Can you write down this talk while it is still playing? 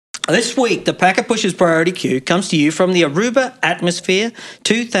This week, the Packet Pushers Priority Queue comes to you from the Aruba Atmosphere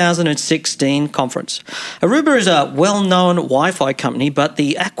 2016 conference. Aruba is a well-known Wi-Fi company, but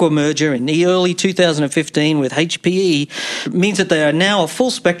the Aqua merger in the early 2015 with HPE means that they are now a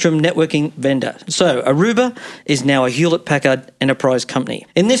full-spectrum networking vendor. So Aruba is now a Hewlett-Packard enterprise company.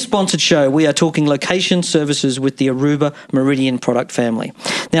 In this sponsored show, we are talking location services with the Aruba Meridian product family.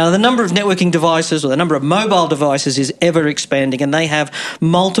 Now, the number of networking devices or the number of mobile devices is ever expanding, and they have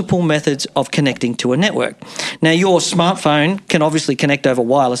multiple methods of connecting to a network. Now, your smartphone can obviously connect over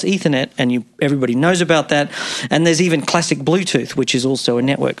wireless Ethernet, and everybody knows about that. And there's even classic Bluetooth, which is also a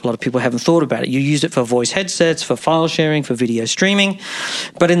network. A lot of people haven't thought about it. You use it for voice headsets, for file sharing, for video streaming.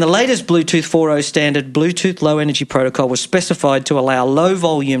 But in the latest Bluetooth 4.0 standard, Bluetooth Low Energy Protocol was specified to allow low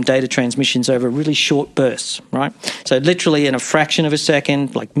volume data transmissions over really short bursts, right? So literally in a fraction of a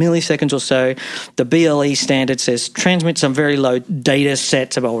second, like milliseconds or so, the BLE standard says transmit some very low data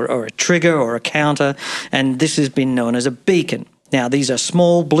sets or a trigger or a counter, and this has been known as a beacon. Now, these are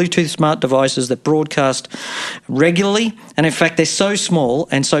small Bluetooth smart devices that broadcast regularly, and in fact, they're so small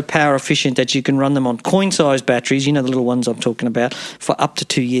and so power efficient that you can run them on coin-sized batteries, you know the little ones I'm talking about, for up to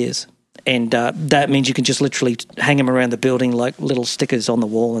 2 years. And that means you can just literally hang them around the building like little stickers on the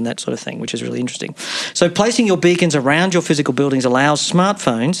wall and that sort of thing, which is really interesting. So placing your beacons around your physical buildings allows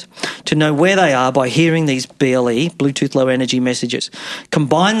smartphones to know where they are by hearing these BLE, Bluetooth Low Energy messages.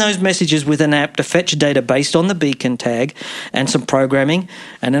 Combine those messages with an app to fetch data based on the beacon tag and some programming,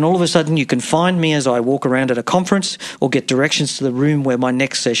 and then all of a sudden you can find me as I walk around at a conference or get directions to the room where my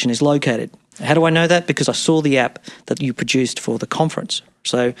next session is located. How do I know that? Because I saw the app that you produced for the conference.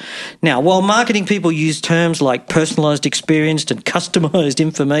 So now, while marketing people use terms like personalized, experienced and customized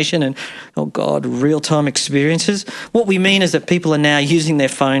information and, oh God, real-time experiences, what we mean is that people are now using their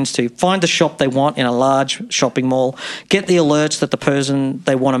phones to find the shop they want in a large shopping mall, get the alerts that the person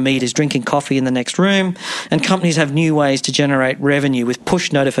they want to meet is drinking coffee in the next room, and companies have new ways to generate revenue with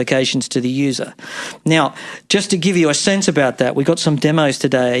push notifications to the user. Now, just to give you a sense about that, we got some demos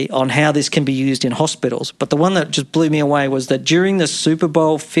today on how this can be used in hospitals, but the one that just blew me away was that during the Super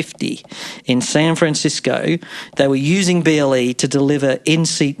Bowl 50 in San Francisco, they were using BLE to deliver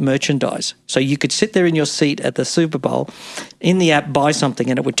in-seat merchandise. So you could sit there in your seat at the Super Bowl, in the app, buy something,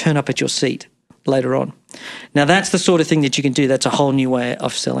 and it would turn up at your seat later on. Now, that's the sort of thing that you can do. That's a whole new way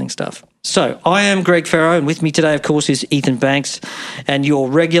of selling stuff. So I am Greg Farrow, and with me today, of course, is Ethan Banks and your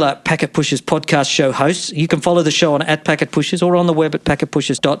regular Packet Pushers podcast show hosts. You can follow the show on @PacketPushers or on the web at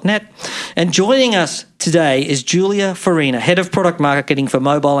packetpushers.net. And joining us today is Julia Farina, Head of Product Marketing for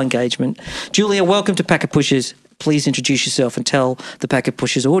Mobile Engagement. Julia, welcome to Packet Pushers. Please introduce yourself and tell the Packet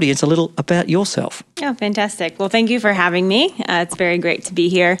Pushers audience a little about yourself. Oh, fantastic. Well, thank you for having me. It's very great to be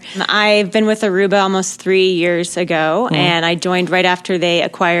here. I've been with Aruba almost 3 years ago, and I joined right after they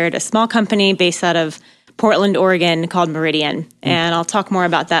acquired a small company based out of Portland, Oregon called Meridian. And I'll talk more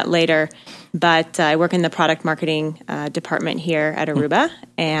about that later. But I work in the product marketing department here at Aruba,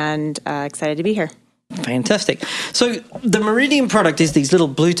 and excited to be here. Fantastic. So the Meridian product is these little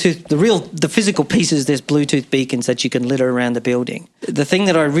Bluetooth, the physical pieces, there's Bluetooth beacons that you can litter around the building. The thing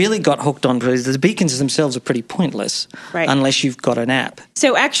that I really got hooked on is the beacons themselves are pretty pointless, right, unless you've got an app.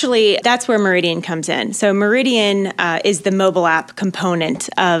 So actually, that's where Meridian comes in. So Meridian is the mobile app component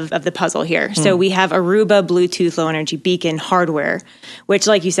of the puzzle here. So we have Aruba Bluetooth Low Energy Beacon hardware, which,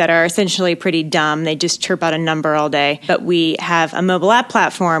 like you said, are essentially pretty dumb. They just chirp out a number all day. But we have a mobile app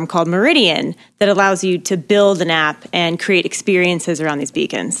platform called Meridian that allows you to build an app and create experiences around these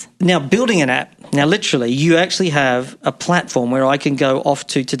beacons. Now, building an app, literally, you actually have a platform where I can go off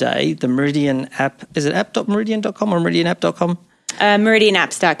to today, the Meridian app. Is it app.meridian.com or meridianapp.com?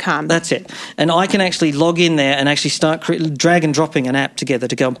 Meridianapps.com. That's it. And I can actually log in there and actually start drag and dropping an app together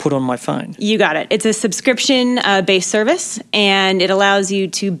to go and put on my phone. You got it. It's a subscription-based service, and it allows you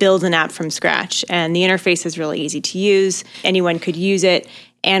to build an app from scratch. And the interface is really easy to use. Anyone could use it.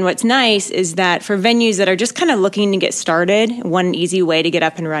 And what's nice is that for venues that are just kind of looking to get started, one easy way to get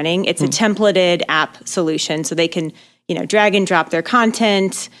up and running, it's a templated app solution. So they can, drag and drop their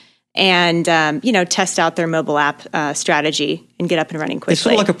content and, test out their mobile app strategy and get up and running quickly. It's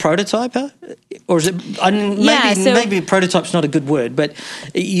sort of like a prototype, huh? Or is it, maybe a prototype's not a good word, but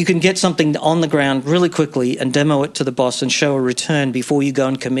you can get something on the ground really quickly and demo it to the boss and show a return before you go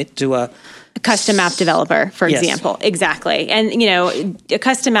and commit to a custom app developer, for example. Exactly. And, a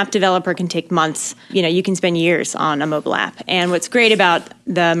custom app developer can take months. You can spend years on a mobile app. And what's great about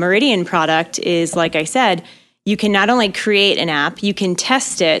the Meridian product is, like I said, you can not only create an app, you can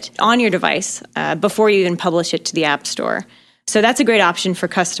test it on your device before you even publish it to the App Store. So that's a great option for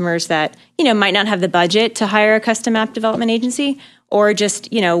customers that, might not have the budget to hire a custom app development agency, or just,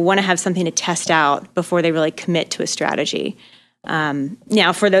 want to have something to test out before they really commit to a strategy.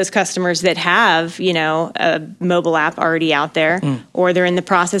 Now, for those customers that have, a mobile app already out there, or they're in the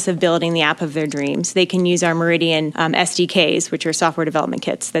process of building the app of their dreams, they can use our Meridian SDKs, which are software development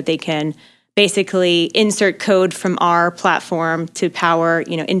kits that they can basically insert code from our platform to power,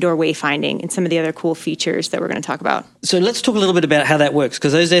 indoor wayfinding and some of the other cool features that we're going to talk about. So let's talk a little bit about how that works,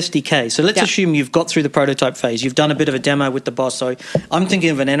 because those SDKs, so let's assume you've got through the prototype phase, you've done a bit of a demo with the boss. So I'm thinking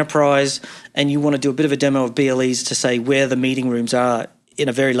of an enterprise and you want to do a bit of a demo of BLEs to say where the meeting rooms are in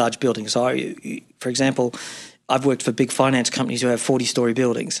a very large building. So for example, I've worked for big finance companies who have 40-story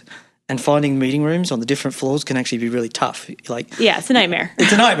buildings. And finding meeting rooms on the different floors can actually be really tough. It's a nightmare.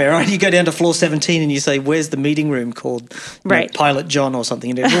 It's a nightmare, right? You go down to floor 17 and you say, where's the meeting room called? Pilot John or something.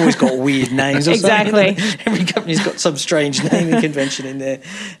 And they've always got weird names or exactly. something. Every company's got some strange naming convention in there.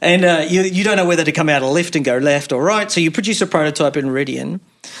 And you don't know whether to come out a lift and go left or right. So you produce a prototype in Meridian.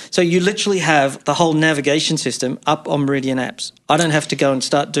 So you literally have the whole navigation system up on Meridian apps. I don't have to go and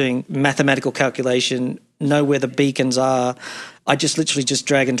start doing mathematical calculation, know where the beacons are. I just literally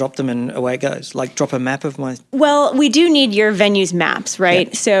drag and drop them and away it goes, like drop a map of my... Well, we do need your venue's maps, right?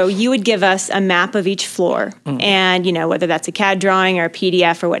 Yeah. So you would give us a map of each floor. And, whether that's a CAD drawing or a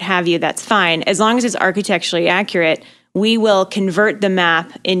PDF or what have you, that's fine. As long as it's architecturally accurate, we will convert the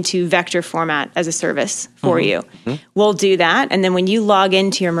map into vector format as a service for you. We'll do that. And then when you log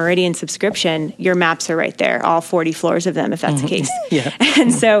into your Meridian subscription, your maps are right there, all 40 floors of them, if that's the case. Yeah.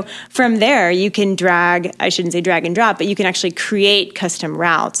 And so from there, you can I shouldn't say drag and drop, but you can actually create custom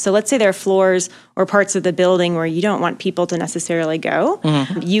routes. So let's say there are floors or parts of the building where you don't want people to necessarily go.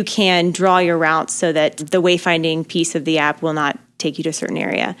 You can draw your routes so that the wayfinding piece of the app will not take you to a certain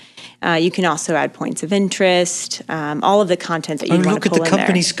area. You can also add points of interest, all of the content that you want to pull in there. Look at the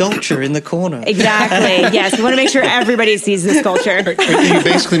company sculpture in the corner. Exactly. Yes, we want to make sure everybody sees the sculpture. Are you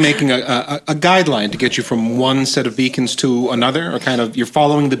basically making a guideline to get you from one set of beacons to another, or kind of you're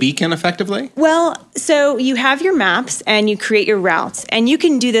following the beacon effectively? Well, so you have your maps and you create your routes, and you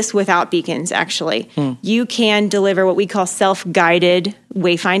can do this without beacons, actually. You can deliver what we call self-guided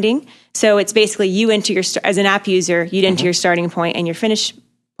wayfinding. So it's basically you enter as an app user, you'd enter your starting point and your finish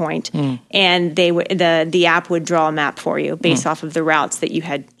point, and the app would draw a map for you based off of the routes that you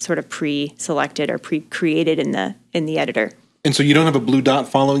had sort of pre-selected or pre-created in the editor. And so you don't have a blue dot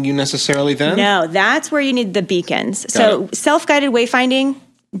following you necessarily then? No, that's where you need the beacons. So self-guided wayfinding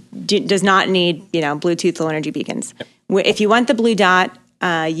does not need Bluetooth low energy beacons. Yep. If you want the blue dot,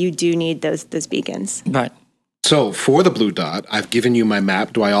 you do need those beacons. Right. So for the blue dot, I've given you my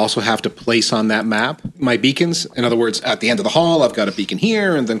map. Do I also have to place on that map my beacons? In other words, at the end of the hall, I've got a beacon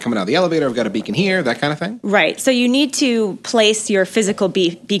here, and then coming out of the elevator, I've got a beacon here, that kind of thing? Right. So you need to place your physical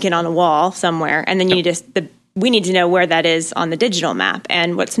beacon on a wall somewhere, and then we need to know where that is on the digital map.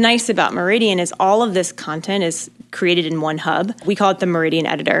 And what's nice about Meridian is all of this content is created in one hub. We call it the Meridian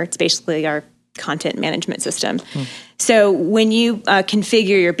editor. It's basically our content management system. So when you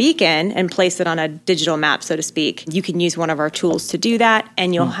configure your beacon and place it on a digital map, so to speak, you can use one of our tools to do that,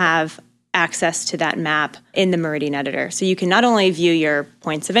 and you'll have access to that map in the Meridian editor. So you can not only view your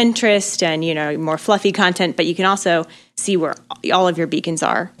points of interest and, more fluffy content, but you can also see where all of your beacons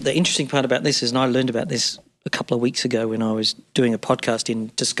are. The interesting part about this is, and I learned about this a couple of weeks ago when I was doing a podcast in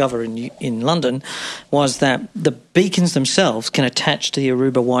Discover in London, was that the beacons themselves can attach to the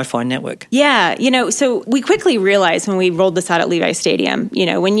Aruba Wi-Fi network. Yeah, so we quickly realized when we rolled this out at Levi Stadium,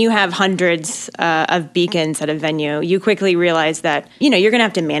 when you have hundreds of beacons at a venue, you quickly realize that, you're going to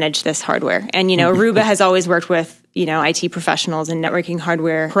have to manage this hardware. And, Aruba has always worked with, IT professionals and networking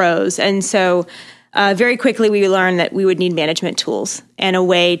hardware pros. And so very quickly, we learned that we would need management tools and a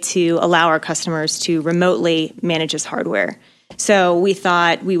way to allow our customers to remotely manage this hardware. So we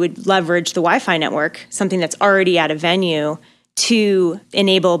thought we would leverage the Wi-Fi network, something that's already at a venue, to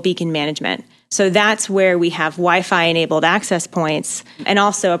enable beacon management. So that's where we have Wi-Fi enabled access points, and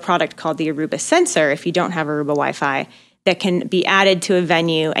also a product called the Aruba Sensor, if you don't have Aruba Wi-Fi, that can be added to a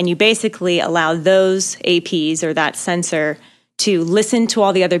venue, and you basically allow those APs or that sensor to listen to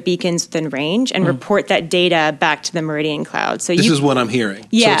all the other beacons within range and report that data back to the Meridian cloud. So this is what I'm hearing.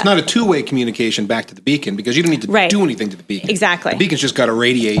 Yeah. So it's not a two-way communication back to the beacon, because you don't need to do anything to the beacon. Exactly. The beacon's just got to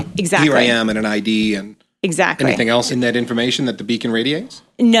radiate, here I am and an ID and anything else in that information that the beacon radiates?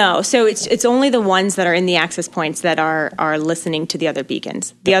 No. So it's only the ones that are in the access points that are listening to the other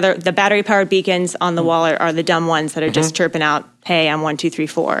beacons. The battery-powered beacons on the wall are the dumb ones that are just chirping out, hey, I'm 1, 2, 3,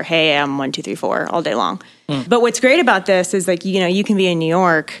 4. Hey, I'm 1, 2, 3, 4 all day long. But what's great about this is, like, you can be in New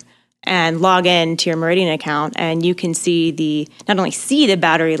York and log in to your Meridian account, and you can see not only see the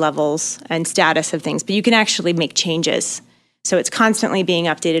battery levels and status of things, but you can actually make changes. So it's constantly being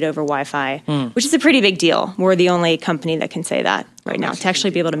updated over Wi-Fi, which is a pretty big deal. We're the only company that can say that right now, to actually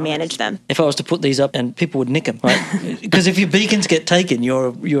be able to manage them. If I was to put these up and people would nick them, right? Because if your beacons get taken,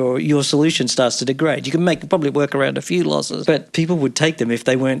 your solution starts to degrade. You can probably work around a few losses, but people would take them if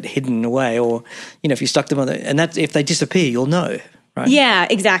they weren't hidden away, or if you stuck them on and that's if they disappear, you'll know. Right. Yeah,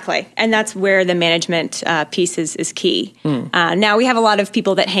 exactly. And that's where the management piece is key. Now, we have a lot of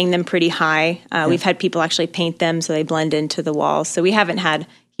people that hang them pretty high. We've had people actually paint them so they blend into the walls. So we haven't had a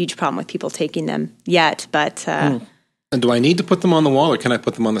huge problem with people taking them yet. But And do I need to put them on the wall, or can I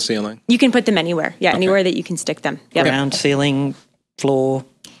put them on the ceiling? You can put them anywhere. Yeah, anywhere that you can stick them. Yep. Ground, ceiling, floor.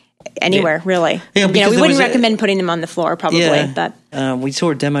 Anywhere, really. Yeah, we wouldn't recommend putting them on the floor, probably. But we saw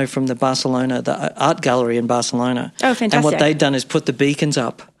a demo from the art gallery in Barcelona. Oh, fantastic. And what they'd done is put the beacons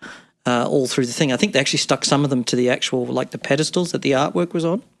up all through the thing. I think they actually stuck some of them to the actual, the pedestals that the artwork was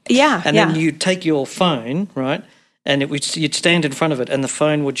on. Yeah, and then you'd take your phone, right, and you'd stand in front of it, and the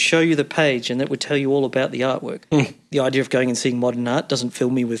phone would show you the page, and it would tell you all about the artwork. The idea of going and seeing modern art doesn't fill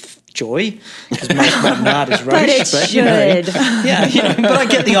me with joy, because most modern art is rubbish. But it should. But I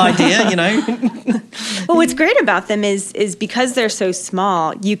get the idea, Well, what's great about them is because they're so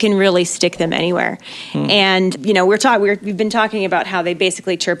small, you can really stick them anywhere. And we've been talking about how they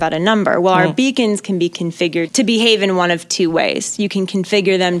basically chirp out a number. Well, our beacons can be configured to behave in one of two ways. You can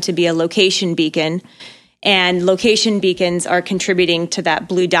configure them to be a location beacon, and location beacons are contributing to that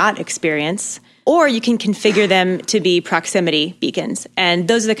blue dot experience. Or you can configure them to be proximity beacons. And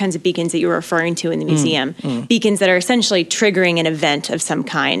those are the kinds of beacons that you're referring to in the museum. Beacons that are essentially triggering an event of some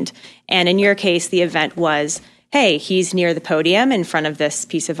kind. And in your case, the event was, hey, he's near the podium in front of this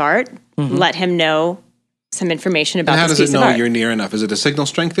piece of art. Let him know some information about this piece of art. How does it know you're near enough? Is it a signal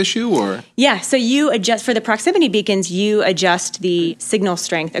strength issue, or? Yeah, so you adjust, for the proximity beacons, you adjust the signal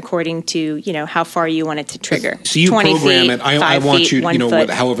strength according to, how far you want it to trigger. So you 20 program feet, it. I want feet, you, with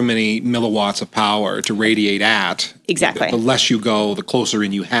however many milliwatts of power to radiate at. Exactly. The less you go, the closer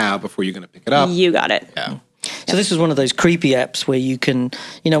in you have before you're going to pick it up. You got it. Yeah. So this is one of those creepy apps where you can,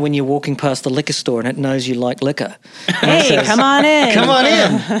 when you're walking past the liquor store and it knows you like liquor. Hey, says, come on in. Come on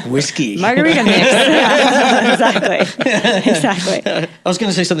in. Whiskey. Margarita mix. Yeah, exactly. I was going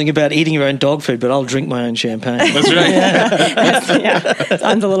to say something about eating your own dog food, but I'll drink my own champagne. That's right.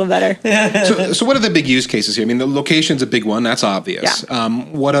 Sounds a little better. So what are the big use cases here? I mean, the location's a big one. That's obvious. Yeah.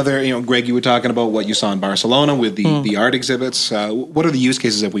 What other, Greg, you were talking about what you saw in Barcelona with the art exhibits. What are the use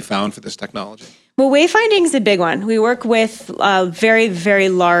cases that we found for this technology? Well, wayfinding is a big one. We work with very, very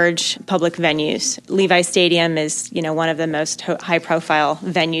large public venues. Levi Stadium is, one of the most high-profile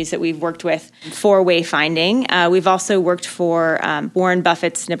venues that we've worked with for wayfinding. We've also worked for Warren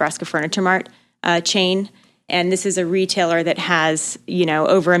Buffett's Nebraska Furniture Mart chain, and this is a retailer that has,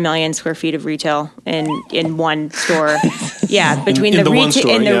 over 1 million square feet of retail in one store. Yeah, between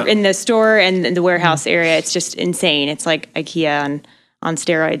in the store and the warehouse area, it's just insane. It's like IKEA on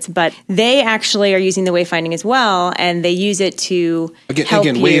steroids, but they actually are using the wayfinding as well, and they use it to help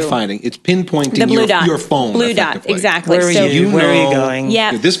you. Wayfinding, it's pinpointing the blue dot. Your phone. Blue dot, exactly. Where are you going?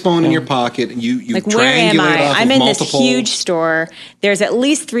 Yeah. This phone in your pocket, and you like, where am I? Off I'm of in multiple... this huge store. There's at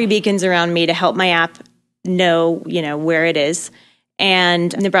least 3 beacons around me to help my app know, where it is.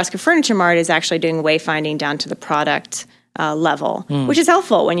 And Nebraska Furniture Mart is actually doing wayfinding down to the product level, which is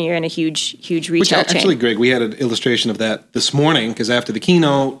helpful when you're in a huge retail chain. Actually, Greg, we had an illustration of that this morning, because after the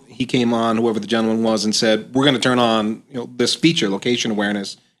keynote, he came on, whoever the gentleman was, and said, we're going to turn on this feature, location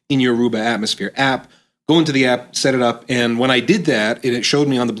awareness, in your Aruba Atmosphere app. Go into the app, set it up, and when I did that, and it showed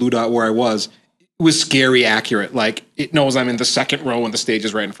me on the blue dot where I was, it was scary accurate. Like, it knows I'm in the second row and the stage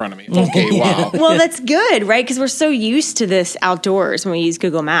is right in front of me. Okay, wow. Well, that's good, right? Because we're so used to this outdoors when we use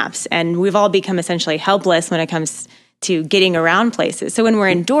Google Maps, and we've all become essentially helpless when it comes to getting around places. So when we're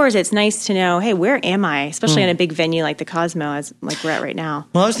indoors, it's nice to know, hey, where am I? Especially in a big venue like the Cosmo, as like we're at right now.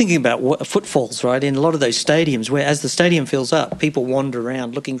 Well, I was thinking about footfalls, right? In a lot of those stadiums, where as the stadium fills up, people wander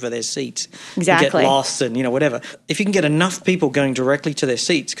around looking for their seats. Exactly. And get lost and, whatever. If you can get enough people going directly to their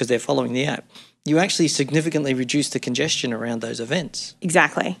seats because they're following the app, you actually significantly reduce the congestion around those events.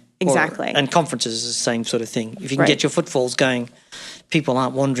 Exactly. And conferences is the same sort of thing. If you can get your footfalls going, people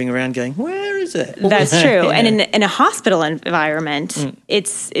aren't wandering around going, where is it? That's true. And in a hospital environment,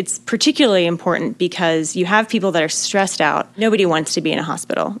 it's particularly important because you have people that are stressed out. Nobody wants to be in a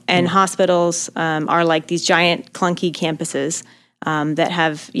hospital. And hospitals are like these giant clunky campuses that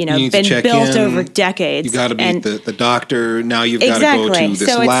have been built over decades. You got to meet the doctor. Now you've got to go to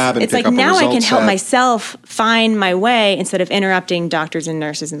this lab and it's pick like up a now result I can help set. myself find my way instead of interrupting doctors and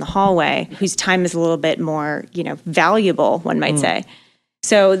nurses in the hallway, whose time is a little bit more valuable, one might say.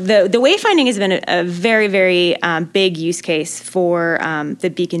 So the wayfinding has been a very, very big use case for the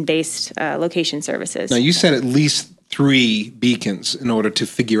beacon-based location services. Now, you said at least 3 beacons in order to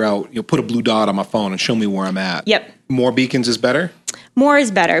figure out, put a blue dot on my phone and show me where I'm at. Yep. More beacons is better? More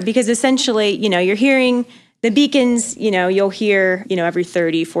is better because essentially, you're hearing the beacons, you'll hear, every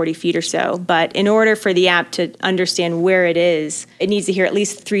 30, 40 feet or so. But in order for the app to understand where it is, it needs to hear at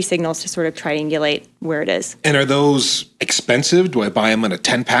least 3 signals to sort of triangulate where it is. And are those expensive? Do I buy them in a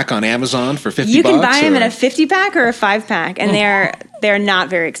 10-pack on Amazon for $50? You can buy them in a 50-pack or a 5-pack, and they're not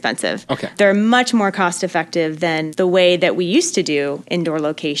very expensive. Okay. They're much more cost-effective than the way that we used to do indoor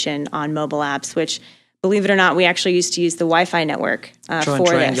location on mobile apps, which, believe it or not, we actually used to use the Wi-Fi network for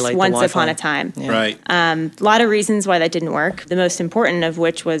this once upon a time. Yeah. Right. A lot of reasons why that didn't work. The most important of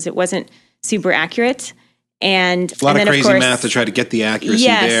which was it wasn't super accurate. And a lot of crazy course, math to try to get the accuracy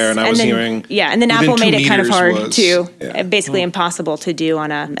yes, there. And I was hearing. Yeah, and then within Apple made 2 it kind of hard meters too. Yeah. Basically impossible to do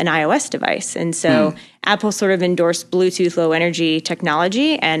on an iOS device. And so Apple sort of endorsed Bluetooth low energy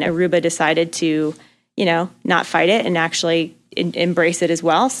technology, and Aruba decided to, not fight it and actually embrace it as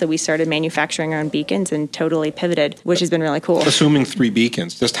well. So we started manufacturing our own beacons and totally pivoted, which has been really cool. Assuming 3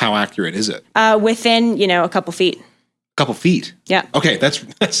 beacons, just how accurate is it? Within, a couple feet. Couple feet. Yeah. Okay, that's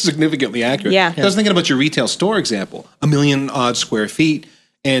significantly accurate. Yeah. I was thinking about your retail store example, 1 million odd square feet.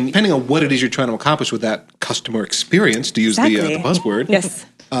 And depending on what it is you're trying to accomplish with that customer experience, to use the buzzword, yes,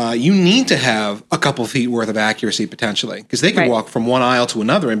 you need to have a couple feet worth of accuracy potentially, because they can walk from one aisle to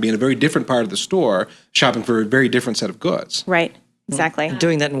another and be in a very different part of the store, shopping for a very different set of goods. Right. Exactly. And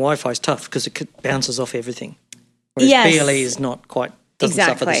doing that in Wi-Fi is tough because it bounces off everything. Whereas Yes. BLE is not quite, doesn't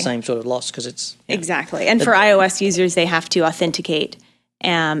suffer the same sort of loss because it's... Exactly. And for iOS users, they have to authenticate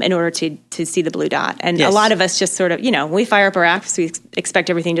in order to see the blue dot. And a lot of us just sort of, when we fire up our apps, we expect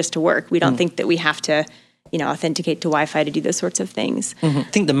everything just to work. We don't think that we have to, authenticate to Wi-Fi to do those sorts of things. I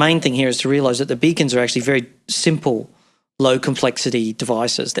think the main thing here is to realize that the beacons are actually very simple, low complexity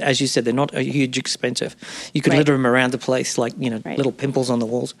devices. As you said, they're not huge expensive. You could litter them around the place like, little pimples on the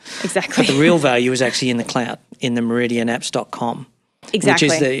walls. Exactly. But the real value is actually in the cloud, in the meridianapps.com. Exactly.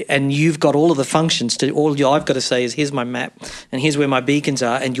 Which is and you've got all of the functions I've got to say is here's my map and here's where my beacons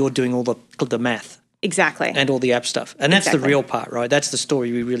are, and you're doing all the math. Exactly. And all the app stuff. And that's the real part, right? That's the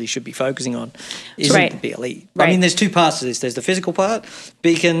story we really should be focusing on, isn't the BLE. Right. I mean, there's 2 parts to this. There's the physical part,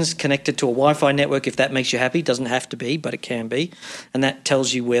 beacons connected to a Wi-Fi network, if that makes you happy. Doesn't have to be, but it can be. And that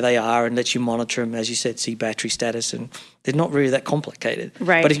tells you where they are and lets you monitor them, as you said, see battery status. And they're not really that complicated.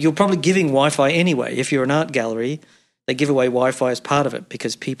 Right. But if you're probably giving Wi-Fi anyway. If you're an art gallery, they give away Wi-Fi as part of it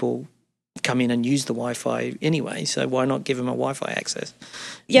because people come in and use the Wi-Fi anyway, so why not give them a Wi-Fi access?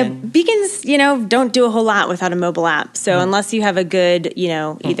 Yeah, beacons, don't do a whole lot without a mobile app. So unless you have a good,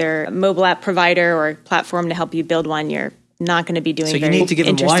 either mobile app provider or platform to help you build one, you're not going to be doing so you very need to give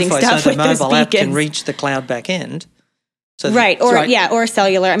them interesting Wi-Fi stuff so the with those mobile app can beacons. reach the cloud back end. So or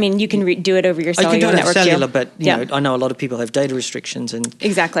cellular. I mean, you can do it over your cellular you can do it network cellular, too. but I know a lot of people have data restrictions, and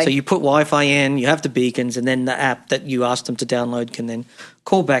Exactly. So you put Wi-Fi in, you have the beacons, and then the app that you asked them to download can then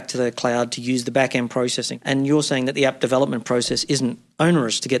call back to the cloud to use the back end processing. And you're saying that the app development process isn't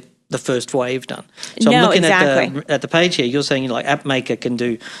onerous to get the first wave done. So I'm looking at the page here. You're saying App Maker can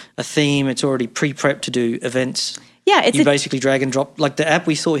do a theme. It's already pre-prepped to do events. Yeah, you basically drag and drop. Like the app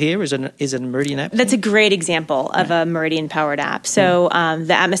we saw here is a Meridian app. That's a great example of a Meridian powered app. So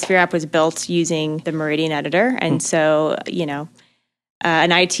the Atmosphere app was built using the Meridian editor, and so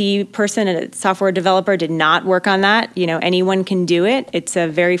an IT person and a software developer did not work on that. Anyone can do it. It's a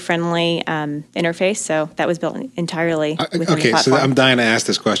very friendly interface. So that was built entirely within the platform. So I'm dying to ask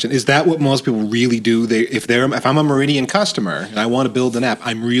this question. Is that what most people really do? If I'm a Meridian customer and I want to build an app,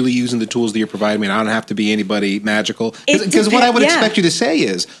 I'm really using the tools that you're providing me, and I don't have to be anybody magical. Because what I would expect you to say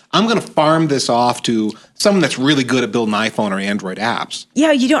is, I'm going to farm this off to someone that's really good at building iPhone or Android apps.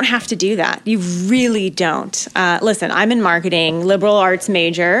 Yeah, you don't have to do that. You really don't. Listen, I'm in marketing, liberal arts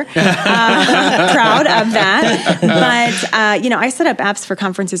major, proud of that. But, I set up apps for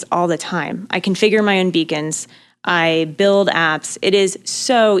conferences all the time. I configure my own beacons. I build apps. It is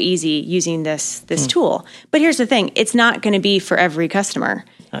so easy using this tool. But here's the thing. It's not going to be for every customer.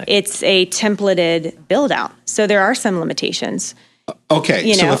 Right. It's a templated build out. So there are some limitations.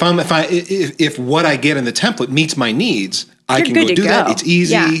 Okay, so if what I get in the template meets my needs, I can go do that. It's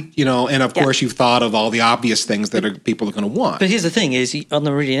easy, and of course you've thought of all the obvious things that people are going to want. But here's the thing: is on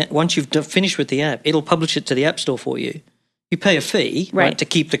the Meridian, once you've finished with the app, it'll publish it to the App Store for you. You pay a fee, right, to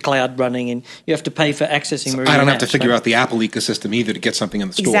keep the cloud running, and you have to pay for accessing Meridian. I don't have to figure out the Apple ecosystem either to get something in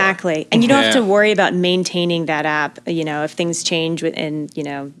the store. Exactly, and you don't have to worry about maintaining that app. If things change within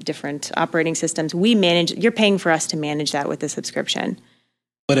different operating systems, we manage. You're paying for us to manage that with the subscription.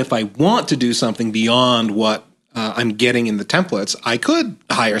 But if I want to do something beyond what I'm getting in the templates, I could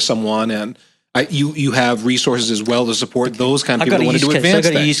hire someone, and you have resources as well to support those kind of people that want to do advanced things.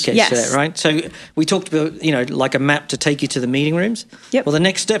 I've got a use case Yes. for that, right? So we talked about, like a map to take you to the meeting rooms. Yep. Well, the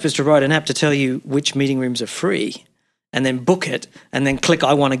next step is to write an app to tell you which meeting rooms are free, and then book it, and then click,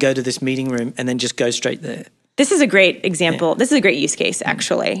 I want to go to this meeting room, and then just go straight there. This is a great example. Yeah. This is a great use case,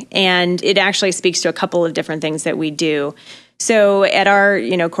 actually. And it actually speaks to a couple of different things that we do. So at our,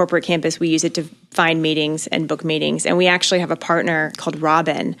 corporate campus, we use it to find meetings and book meetings. And we actually have a partner called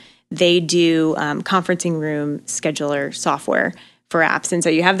Robin. They do conferencing room scheduler software for apps. And so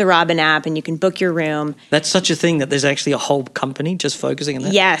you have the Robin app and you can book your room. That's such a thing that there's actually a whole company just focusing on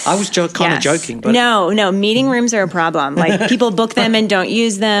that? Yes. I was kind of joking. But No, meeting rooms are a problem. Like people book them and don't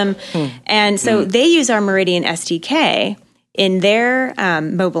use them. And so they use our Meridian SDK in their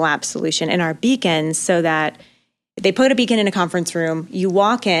mobile app solution and our beacons so that they put a beacon in a conference room. You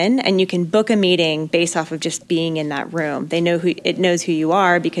walk in and you can book a meeting based off of just being in that room. It knows who you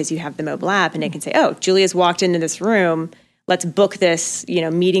are because you have the mobile app, and it can say, "Oh, Julia's walked into this room. Let's book this,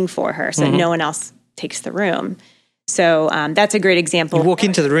 meeting for her," so no one else takes the room. So that's a great example. You walk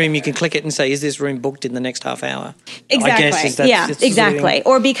into the room, you can click it and say, "Is this room booked in the next half hour?" Exactly. Exactly.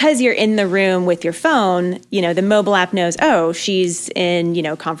 Or because you're in the room with your phone, the mobile app knows, "Oh, she's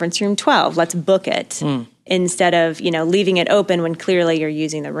in, conference room 12. Let's book it." Instead of, leaving it open when clearly you're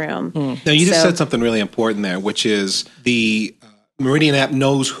using the room. Now, you just said something really important there, which is the Meridian app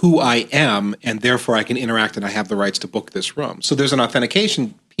knows who I am, and therefore I can interact and I have the rights to book this room. So there's an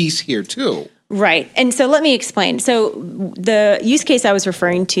authentication piece here too. Right. And so let me explain. So the use case I was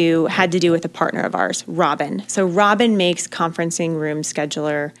referring to had to do with a partner of ours, Robin. So Robin makes conferencing room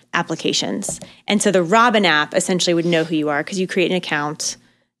scheduler applications. And so the Robin app essentially would know who you are because you create an account,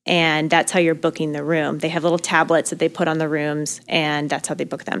 and that's how you're booking the room. They have little tablets that they put on the rooms, and that's how they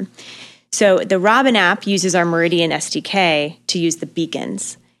book them. So the Robin app uses our Meridian SDK to use the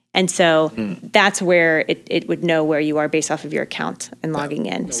beacons. And so that's where it would know where you are based off of your account and logging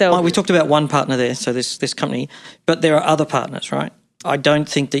in. So we talked about one partner there, so this company, but there are other partners, right? I don't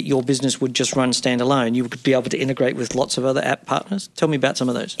think that your business would just run standalone. You would be able to integrate with lots of other app partners. Tell me about some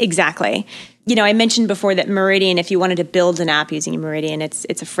of those. Exactly. I mentioned before that Meridian, if you wanted to build an app using Meridian, it's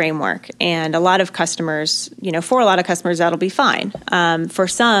a framework. And a lot of customers, for a lot of customers, that'll be fine. For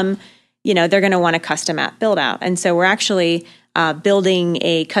some, they're going to want a custom app build out. And so we're actually building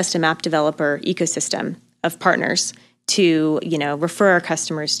a custom app developer ecosystem of partners to, refer our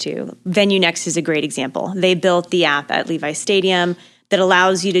customers to. VenueNext is a great example. They built the app at Levi's Stadium that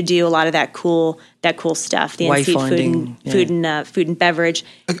allows you to do a lot of that cool stuff, the in-seat food and beverage.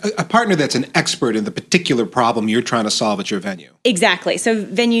 A partner that's an expert in the particular problem you're trying to solve at your venue. Exactly. So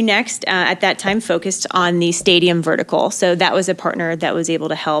VenueNext at that time focused on the stadium vertical. So that was a partner that was able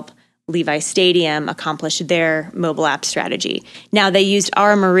to help Levi's Stadium accomplish their mobile app strategy. Now they used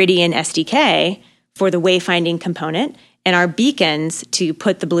our Meridian SDK for the wayfinding component and our beacons to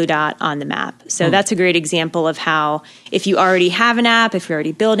put the blue dot on the map. So that's a great example of how if you already have an app, if you're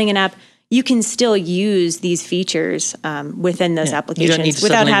already building an app, you can still use these features within those applications you don't need to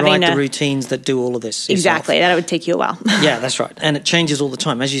without having write the routines that do all of this yourself. Exactly. That would take you a while. Yeah, that's right. And it changes all the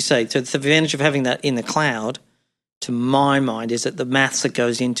time. As you say, so the advantage of having that in the cloud, to my mind, is that the maths that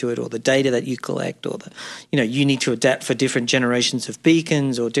goes into it or the data that you collect or you need to adapt for different generations of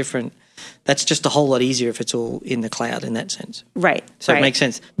beacons or different. That's just a whole lot easier if it's all in the cloud in that sense. Right. So it makes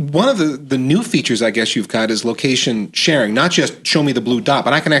sense. One of the new features I guess you've got is location sharing. Not just show me the blue dot,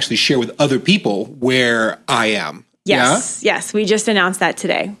 but I can actually share with other people where I am. Yes. Yeah? Yes. We just announced that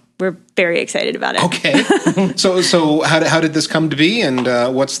today. We're very excited about it. Okay. So how did this come to be? And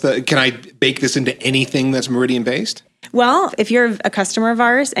can I bake this into anything that's Meridian based? Well, if you're a customer of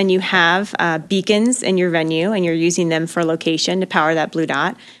ours and you have beacons in your venue and you're using them for location to power that blue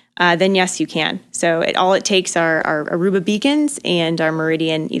dot, then yes, you can. So all it takes are Aruba beacons and our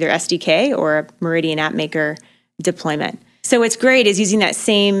Meridian either SDK or a Meridian App Maker deployment. So what's great is using that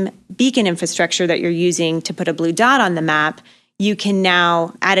same beacon infrastructure that you're using to put a blue dot on the map, you can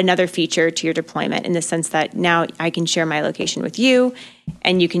now add another feature to your deployment in the sense that now I can share my location with you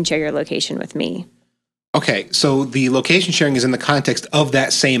and you can share your location with me. Okay, so the location sharing is in the context of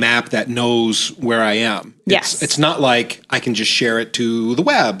that same app that knows where I am. Yes. It's not like I can just share it to the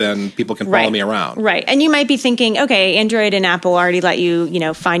web and people can follow me around. Right. And you might be thinking, okay, Android and Apple already let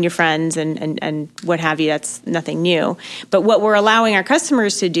you, find your friends and what have you. That's nothing new. But what we're allowing our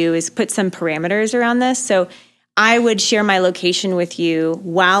customers to do is put some parameters around this. So I would share my location with you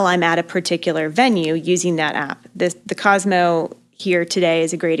while I'm at a particular venue using that app. The Cosmo here today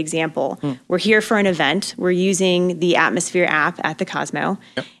is a great example. We're here for an event. We're using the Atmosphere app at the Cosmo.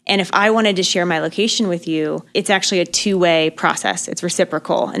 Yep. And if I wanted to share my location with you, it's actually a two-way process. It's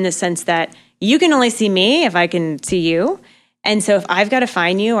reciprocal in the sense that you can only see me if I can see you. And so if I've got to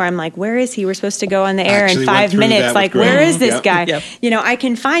find you, or I'm like, where is he? We're supposed to go on the air in 5 minutes. Like, where is this guy? Yep. You know, I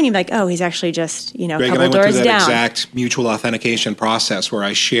can find you like, oh, he's actually just, you know, Greg a couple and I went doors through that down. exact mutual authentication process where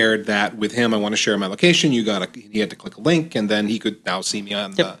I shared that with him. I want to share my location. He had to click a link, and then he could now see me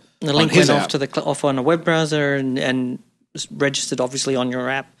on The on link his went app. off on a web browser and was registered obviously on your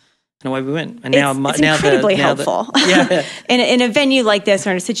app, and away we went. And now It's incredibly helpful. Yeah. in a venue like this,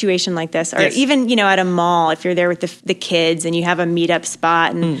 or in a situation like this, or Yes. even, you know, at a mall, if you're there with the kids and you have a meetup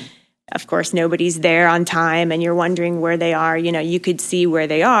spot and of course nobody's there on time and you're wondering where they are, you know, you could see where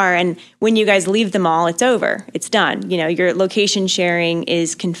they are. And when you guys leave the mall, it's over. It's done. You know, your location sharing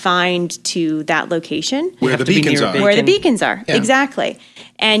is confined to that location. Where the to be beacons near a are. beacon. Where the beacons are. Yeah. Exactly.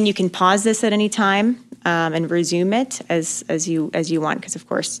 And you can pause this at any time and resume it as you want, because of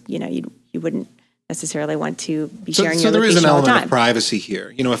course, you know, you wouldn't necessarily want to be sharing So your there is location an all the element time. of privacy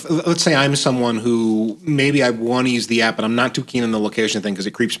here. You know, if let's say I'm someone who maybe I want to use the app, but I'm not too keen on the location thing because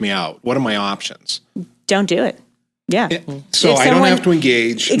it creeps me out. What are my options? Don't do it. Yeah. So If I don't someone- have to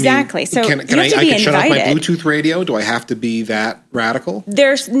engage. Exactly. So can you have to I be can shut off my invited. Bluetooth radio? Do I have to be that radical?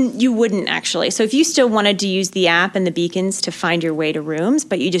 You wouldn't actually. So if you still wanted to use the app and the beacons to find your way to rooms,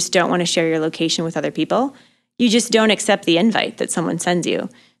 but you just don't want to share your location with other people, you just don't accept the invite that someone sends you.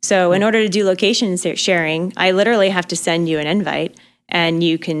 So in order to do location sharing, I literally have to send you an invite and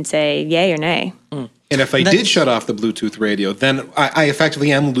you can say yay or nay. And if I did shut off the Bluetooth radio, then I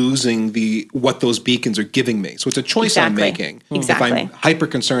effectively am losing what those beacons are giving me. So it's a choice I'm Exactly. making. Exactly. If I'm hyper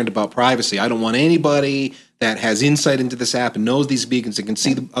concerned about privacy, I don't want anybody that has insight into this app and knows these beacons and can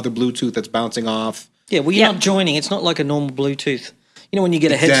see the other Bluetooth that's bouncing off. Yeah, well, you're Yep. not joining. It's not like a normal Bluetooth. You know, when you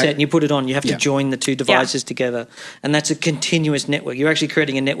get a Exact- headset and you put it on, you have to Yeah. join the two devices together. And that's a continuous network. You're actually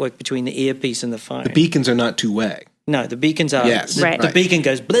creating a network between the earpiece and the phone. The beacons are not two-way. No, the beacons are. Yes, The, Right. the beacon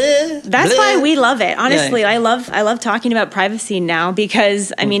goes bleh. That's bleh. why we love it. Honestly, Yeah. I love talking about privacy now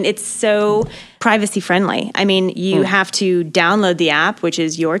because I mean it's so privacy friendly. I mean, you have to download the app, which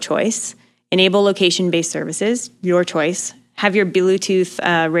is your choice. Enable location-based services, your choice. Have your Bluetooth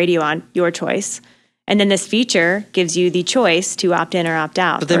radio on, your choice. And then this feature gives you the choice to opt in or opt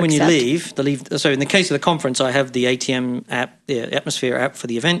out. But then or when you accept. leave, so in the case of the conference, I have the ATM app, the Atmosphere app for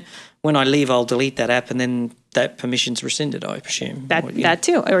the event. When I leave, I'll delete that app and then that permission's rescinded, I presume. that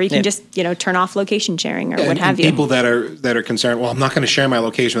too, or you can Yeah. just turn off location sharing or what And have you. people that are concerned, well, I'm not going to share my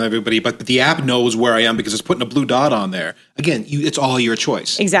location with everybody, but the app knows where I am because it's putting a blue dot on there. Again, it's all your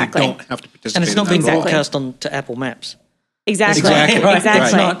choice. Exactly. You don't have to participate. And it's not in being that at all. broadcast on to Apple Maps. Exactly. Exactly. Exactly. Right.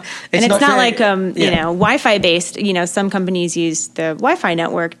 It's not- and it's it's not not very- like yeah. Wi-Fi based. Some companies use the Wi-Fi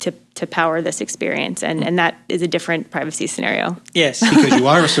network to power this experience, and that is a different privacy scenario. Yes. Because you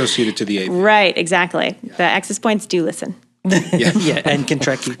are associated to the app. Right. Exactly. The access points do listen. Yeah, and can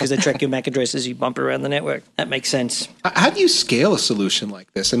track you because they track your MAC address as you bump around the network. That makes sense. How do you scale a solution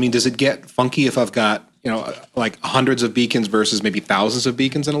like this? I mean, does it get funky if I've got, like hundreds of beacons versus maybe thousands of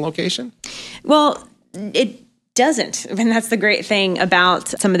beacons in a location? Well, it doesn't. I mean, that's the great thing about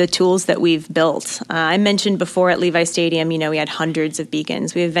some of the tools that we've built. I mentioned before at Levi Stadium, we had hundreds of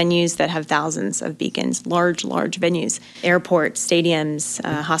beacons. We have venues that have thousands of beacons, large venues, airports, stadiums,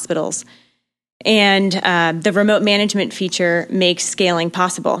 hospitals. And the remote management feature makes scaling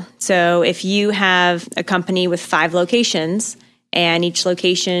possible. So if you have a company with 5 locations and each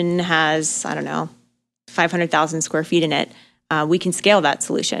location has, 500,000 square feet in it, we can scale that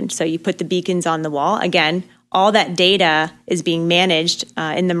solution. So you put the beacons on the wall. Again, all that data is being managed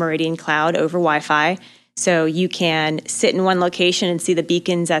in the Meridian cloud over Wi-Fi. So you can sit in one location and see the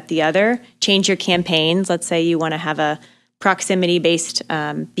beacons at the other, change your campaigns. Let's say you want to have a proximity-based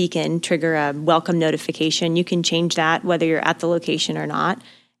beacon trigger a welcome notification. You can change that whether you're at the location or not.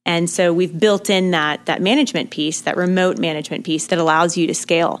 And so we've built in that management piece, that remote management piece that allows you to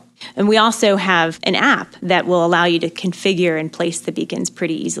scale. And we also have an app that will allow you to configure and place the beacons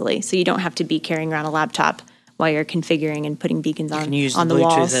pretty easily. So you don't have to be carrying around a laptop while you're configuring and putting beacons You on can use the the Bluetooth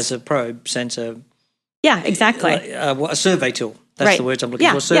walls. as a probe sensor. Yeah, exactly. A survey tool. That's Right. the words I'm looking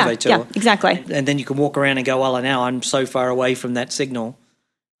Yeah, for. Survey yeah, tool. yeah, exactly. And then you can walk around and go, well, now I'm so far away from that signal.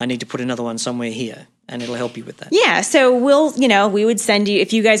 I need to put another one somewhere here. And it'll help you with that. Yeah, so we would send you,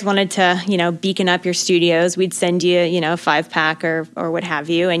 if you guys wanted to, beacon up your studios, we'd send you, a 5-pack or what have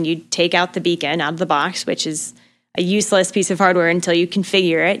you, and you'd take out the beacon out of the box, which is a useless piece of hardware until you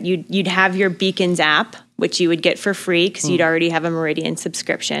configure it. You'd have your Beacons app, which you would get for free because you'd already have a Meridian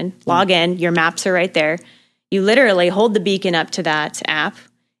subscription. Log in, your maps are right there. You literally hold the beacon up to that app.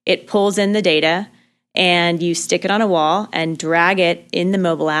 It pulls in the data, and you stick it on a wall and drag it in the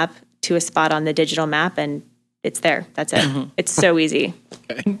mobile app to a spot on the digital map, and it's there. That's it. It's so easy.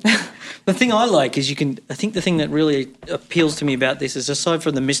 The thing I like is I think the thing that really appeals to me about this is, aside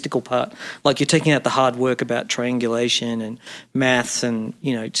from the mystical part, like you're taking out the hard work about triangulation and maths and,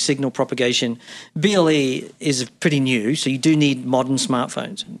 signal propagation, BLE is pretty new, so you do need modern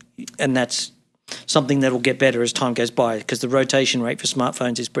smartphones. And that's something that will get better as time goes by, because the rotation rate for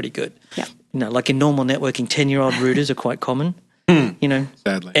smartphones is pretty good. Yeah. Like in normal networking, 10-year-old routers are quite common.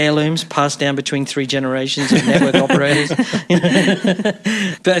 Sadly. Heirlooms passed down between 3 generations of network operators.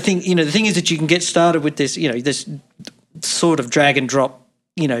 But I think, the thing is that you can get started with this, this sort of drag and drop,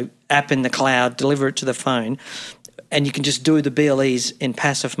 app in the cloud, deliver it to the phone, and you can just do the BLEs in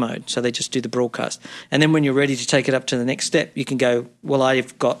passive mode. So they just do the broadcast. And then when you're ready to take it up to the next step, you can go, well,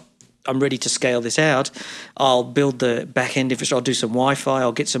 I'm ready to scale this out. I'll build the back-end infrastructure. I'll do some Wi-Fi.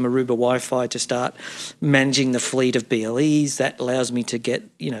 I'll get some Aruba Wi-Fi to start managing the fleet of BLEs. That allows me to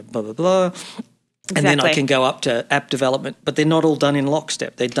get, blah, blah, blah. Exactly. And then I can go up to app development. But they're not all done in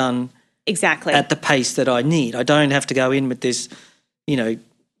lockstep. They're done at the pace that I need. I don't have to go in with this,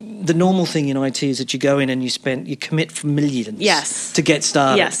 the normal thing in IT is that you go in and you commit for millions to get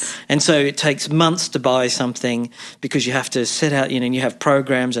started. Yes. And so it takes months to buy something, because you have to set out, and you have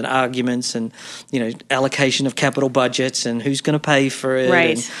programs and arguments and, allocation of capital budgets and who's going to pay for it.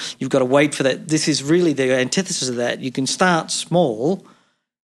 Right. And you've got to wait for that. This is really the antithesis of that. You can start small,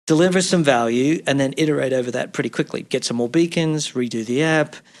 deliver some value, and then iterate over that pretty quickly. Get some more beacons, redo the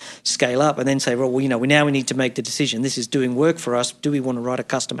app, scale up, and then say, well, we need to make the decision. This is doing work for us. Do we want to write a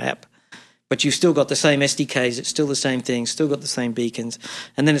custom app? But you've still got the same SDKs. It's still the same thing. Still got the same beacons.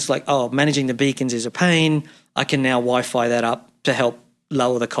 And then it's like, managing the beacons is a pain. I can now Wi-Fi that up to help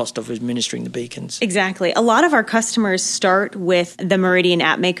lower the cost of administering the beacons. Exactly. A lot of our customers start with the Meridian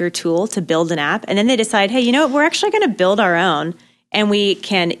App Maker tool to build an app, and then they decide, hey, we're actually going to build our own. And we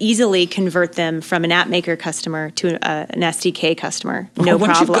can easily convert them from an app maker customer to an SDK customer. No problem.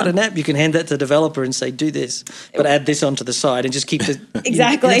 Once you've got an app, you can hand that to the developer and say, do this, but add this onto the side and just keep it.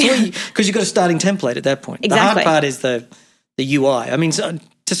 Exactly. Because you've got a starting template at that point. Exactly. The hard part is the UI. I mean,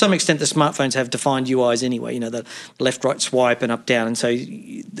 to some extent, the smartphones have defined UIs anyway, the left, right, swipe and up, down. And so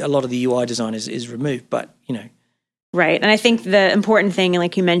a lot of the UI design is removed, but, Right. And I think the important thing,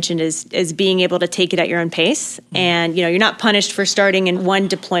 like you mentioned, is being able to take it at your own pace. And, you're not punished for starting in one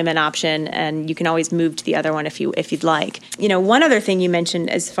deployment option, and you can always move to the other one if you'd like. One other thing you mentioned,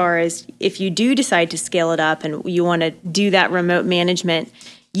 as far as if you do decide to scale it up and you want to do that remote management,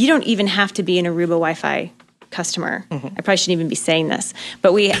 you don't even have to be an Aruba Wi-Fi customer. I probably shouldn't even be saying this,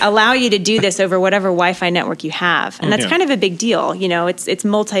 but we allow you to do this over whatever Wi-Fi network you have. And that's kind of a big deal. It's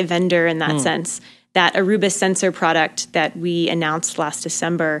multi-vendor in that sense. That Aruba sensor product that we announced last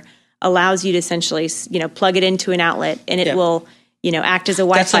December allows you to essentially, plug it into an outlet, and it will, act as a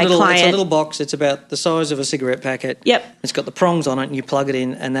Wi-Fi client. It's a little box. It's about the size of a cigarette packet. Yep. It's got the prongs on it, and you plug it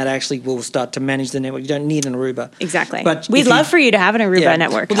in, and that actually will start to manage the network. You don't need an Aruba. Exactly. But we'd love for you to have an Aruba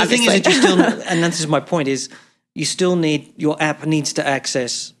network. Well, the obviously. thing is that you still, and this is my point, is you still need, your app needs to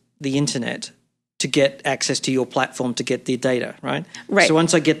access the internet to get access to your platform to get the data, right? Right. So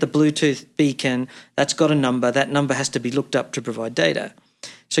once I get the Bluetooth beacon, that's got a number. That number has to be looked up to provide data.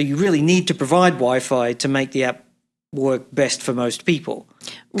 So you really need to provide Wi-Fi to make the app work best for most people.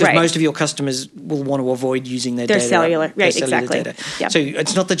 Because most of your customers will want to avoid using their data. Cellular. Right, exactly. Data. Yep. So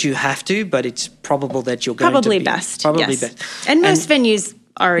it's not that you have to, but it's probable that you're going probably to be. Best. Probably yes. best. And most venues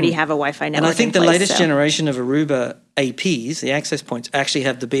already have a Wi-Fi network. And I think the place, latest generation of Aruba APs, the access points, actually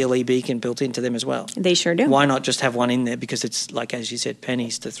have the BLE beacon built into them as well. They sure do. Why not just have one in there? Because it's like, as you said,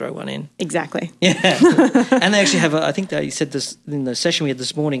 pennies to throw one in. Exactly. Yeah. And they actually have, I think they said this in the session we had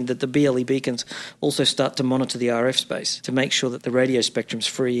this morning, that the BLE beacons also start to monitor the RF space to make sure that the radio spectrum's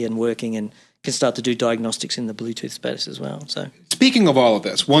free and working, and can start to do diagnostics in the Bluetooth space as well. So, speaking of all of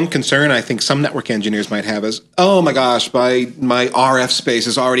this, one concern I think some network engineers might have is, oh my gosh, my RF space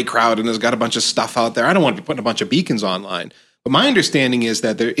is already crowded and has got a bunch of stuff out there. I don't want to be putting a bunch of beacons online. But my understanding is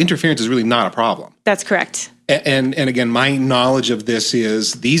that the interference is really not a problem. That's correct. And again, my knowledge of this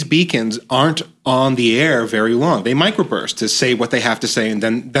is these beacons aren't on the air very long. They microburst to say what they have to say, and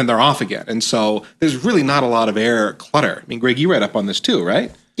then they're off again. And so there's really not a lot of air clutter. I mean, Greg, you read up on this too,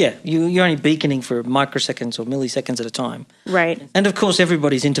 right? Yeah, you're only beaconing for microseconds or milliseconds at a time. Right. And of course,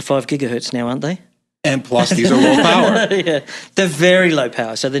 everybody's into 5 gigahertz now, aren't they? And plus, these are low power. Yeah, they're very low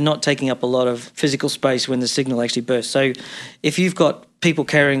power, so they're not taking up a lot of physical space when the signal actually bursts. So if you've got people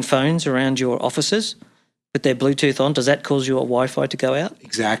carrying phones around your offices, with their Bluetooth on, does that cause your Wi-Fi to go out?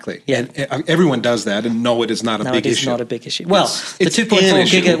 Exactly. Yeah. And everyone does that, and no, it is not a big issue. No, it is not a big issue. Well, the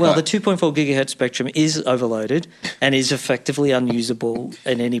 2.4 gigahertz spectrum is overloaded and is effectively unusable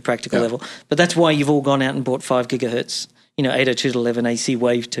at any practical level. But that's why you've all gone out and bought 5 gigahertz, 802.11 AC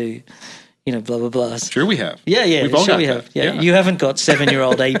wave to, blah, blah, blah. Sure we have. Yeah, We've all got we that. have. Yeah. You haven't got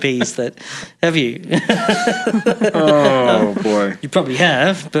 7-year-old APs that, have you? Oh, boy. You probably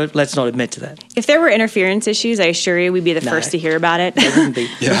have, but let's not admit to that. If there were interference issues, I assure you we'd be the first to hear about it. There wouldn't be.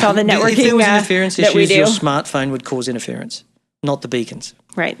 With all the networking if there was interference that we issues, do. your smartphone would cause interference, not the beacons.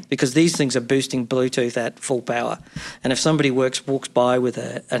 Right. Because these things are boosting Bluetooth at full power. And if somebody walks by with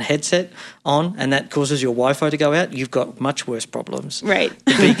a headset on and that causes your Wi-Fi to go out, you've got much worse problems. Right.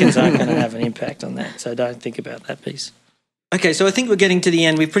 The beacons aren't going to have an impact on that. So don't think about that piece. Okay, so I think we're getting to the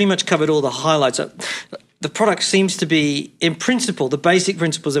end. We've pretty much covered all the highlights. The product seems to be, in principle, the basic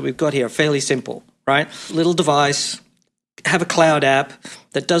principles that we've got here are fairly simple, right? Little device, have a cloud app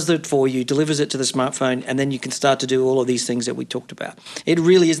that does it for you, delivers it to the smartphone, and then you can start to do all of these things that we talked about. It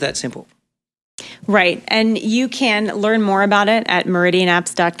really is that simple. Right. And you can learn more about it at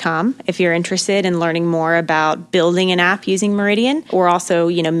meridianapps.com if you're interested in learning more about building an app using Meridian, or also,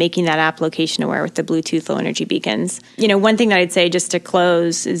 making that app location aware with the Bluetooth low energy beacons. One thing that I'd say just to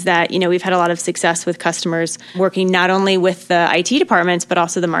close is that, we've had a lot of success with customers working not only with the IT departments, but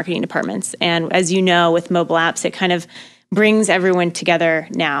also the marketing departments. And as you know, with mobile apps, it kind of brings everyone together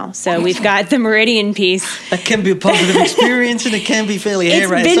now. So we've got the Meridian piece. That can be a positive experience and it can be fairly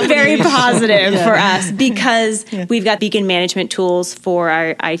hair-raising. It's been very positive for us because we've got beacon management tools for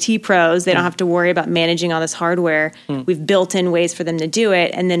our IT pros. They don't have to worry about managing all this hardware. We've built in ways for them to do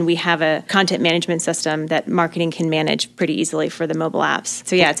it. And then we have a content management system that marketing can manage pretty easily for the mobile apps.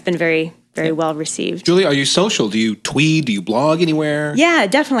 So it's been very well received. Julia, are you social? Do you tweet? Do you blog anywhere? Yeah,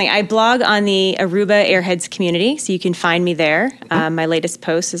 definitely. I blog on the Aruba Airheads community, so you can find me there. My latest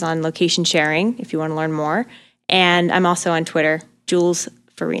post is on location sharing, if you want to learn more. And I'm also on Twitter, Jules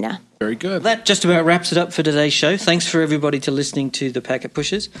Farina. Very good. That just about wraps it up for today's show. Thanks for everybody to listening to the Packet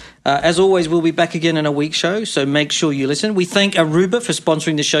Pushers. As always, we'll be back again in a week's show, so make sure you listen. We thank Aruba for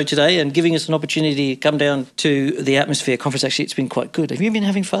sponsoring the show today and giving us an opportunity to come down to the Atmosphere Conference. Actually, it's been quite good. Have you been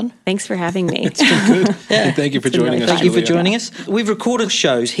having fun? Thanks for having me. It's been good. And thank you for joining us, Thank you for Julia. joining us. We've recorded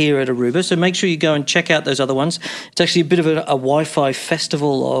shows here at Aruba, so make sure you go and check out those other ones. It's actually a bit of a Wi-Fi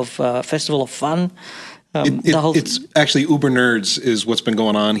festival of fun. It's actually Uber Nerds is what's been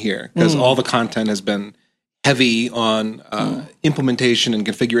going on here, because all the content has been heavy on implementation and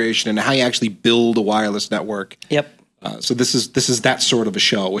configuration and how you actually build a wireless network. Yep. So this is that sort of a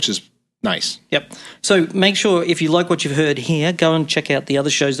show, which is nice. Yep. So make sure, if you like what you've heard here, go and check out the other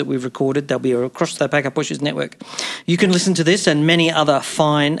shows that we've recorded. They'll be across the Packet Pushers network. You can listen to this and many other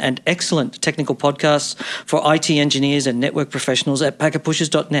fine and excellent technical podcasts for IT engineers and network professionals at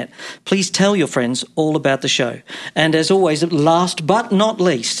packetpushers.net. Please tell your friends all about the show. And as always, last but not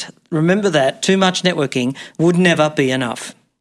least, remember that too much networking would never be enough.